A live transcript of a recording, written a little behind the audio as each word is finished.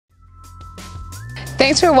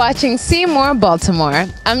Thanks for watching See More Baltimore.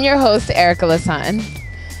 I'm your host, Erica Lasan.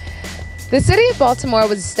 The city of Baltimore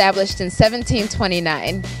was established in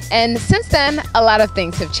 1729, and since then, a lot of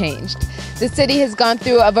things have changed. The city has gone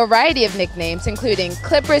through a variety of nicknames, including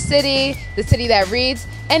Clipper City, the city that reads,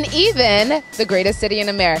 and even the greatest city in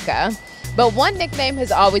America. But one nickname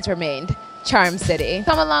has always remained: Charm City.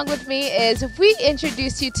 Come along with me as we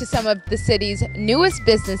introduce you to some of the city's newest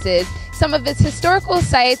businesses, some of its historical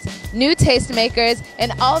sites, new tastemakers,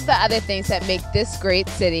 and all of the other things that make this great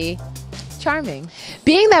city charming.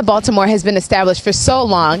 Being that Baltimore has been established for so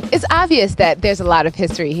long, it's obvious that there's a lot of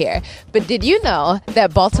history here. But did you know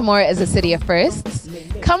that Baltimore is a city of firsts?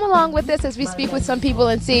 Come along with us as we speak with some people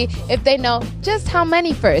and see if they know just how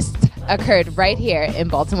many firsts occurred right here in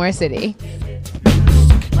Baltimore City.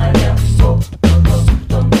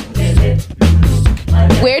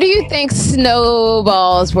 Where do you think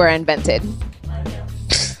snowballs were invented? I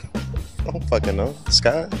don't fucking know.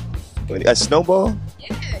 Sky? A snowball?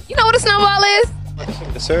 Yeah. You know what a snowball is?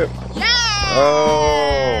 The syrup? Yes!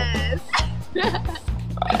 Oh.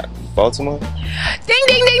 Baltimore? Ding,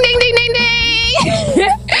 ding, ding, ding, ding, ding, ding!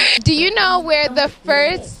 Do you know where the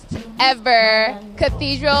first ever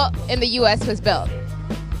cathedral in the U.S. was built?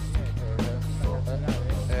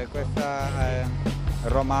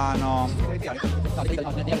 Romano.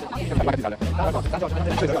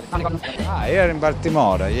 Here in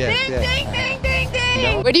Baltimore, yes. Ding, ding, ding, ding,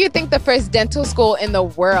 ding. Where do you think the first dental school in the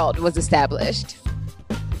world was established?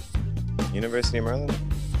 University of Maryland?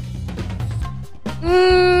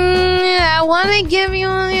 I want to give you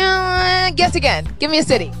guess again. Give me a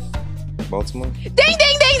city. Baltimore? Ding, ding,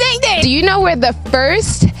 ding, ding, ding. Do you know where the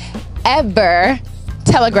first ever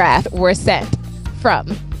telegraph were sent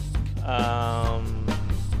from?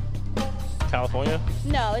 California?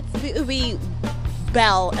 No, it would be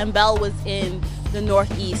Bell, and Bell was in the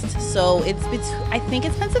Northeast, so it's I think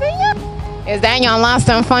it's Pennsylvania. Is that your last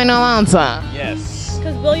and final answer? Yes.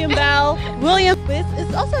 Because William, but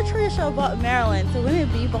it's also a tradition about Maryland, so wouldn't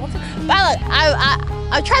it be Baltimore? But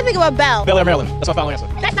I'm trying to think about Bell. Bel Air, Maryland. That's my final answer.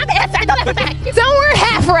 That's not the answer. No, that's the fact. So we're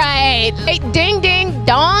half right. Hey, ding, ding,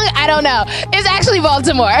 dong. I don't know. It's actually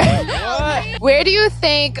Baltimore. What? Where do you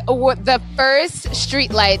think the first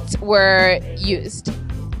street lights were used?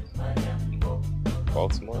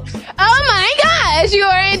 Baltimore? Oh my gosh, you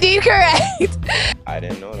are indeed correct. I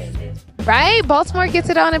didn't know that. Right? Baltimore gets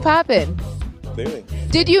it on and popping. Clearly.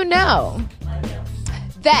 Did you know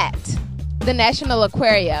that the National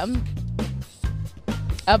Aquarium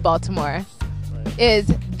of Baltimore is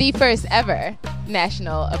the first ever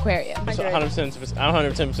national aquarium? I'm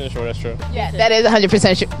 110% sure that's true. Yeah, that is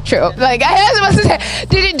 100% true. Like, I was supposed to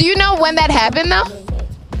say, do you know when that happened though?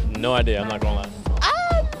 No idea, I'm not gonna lie.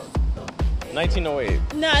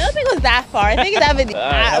 1908. No, I don't think it was that far. I think it's 70.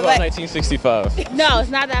 How about 1965? No, it's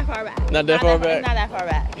not that far back. Not that far back? Not that far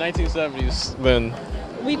back. 1970s, when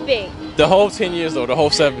We think. the whole 10 years though, the whole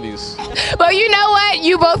 70s. Well, you know what?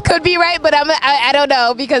 You both could be right, but I don't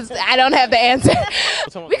know because I don't have the answer.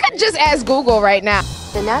 We could just ask Google right now.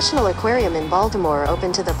 The National Aquarium in Baltimore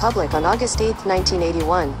opened to the public on August 8,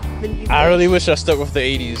 1981. I really wish I stuck with the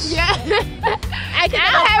 80s. Yeah. I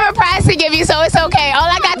don't have a prize to give you, so it's okay. All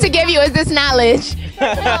I got to give you is this knowledge.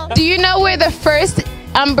 Do you know where the first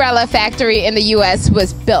umbrella factory in the U.S.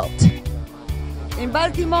 was built? In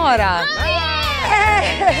Baltimore.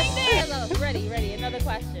 Ready. Another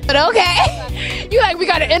question. But okay. You like, we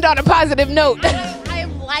got to end on a positive note. I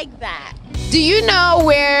like that. Do you know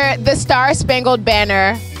where the Star Spangled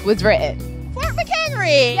Banner was written? Fort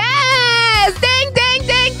McHenry. Yes! Ding, ding,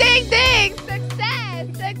 ding, ding, ding! Success!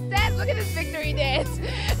 Success! Look at this victory dance.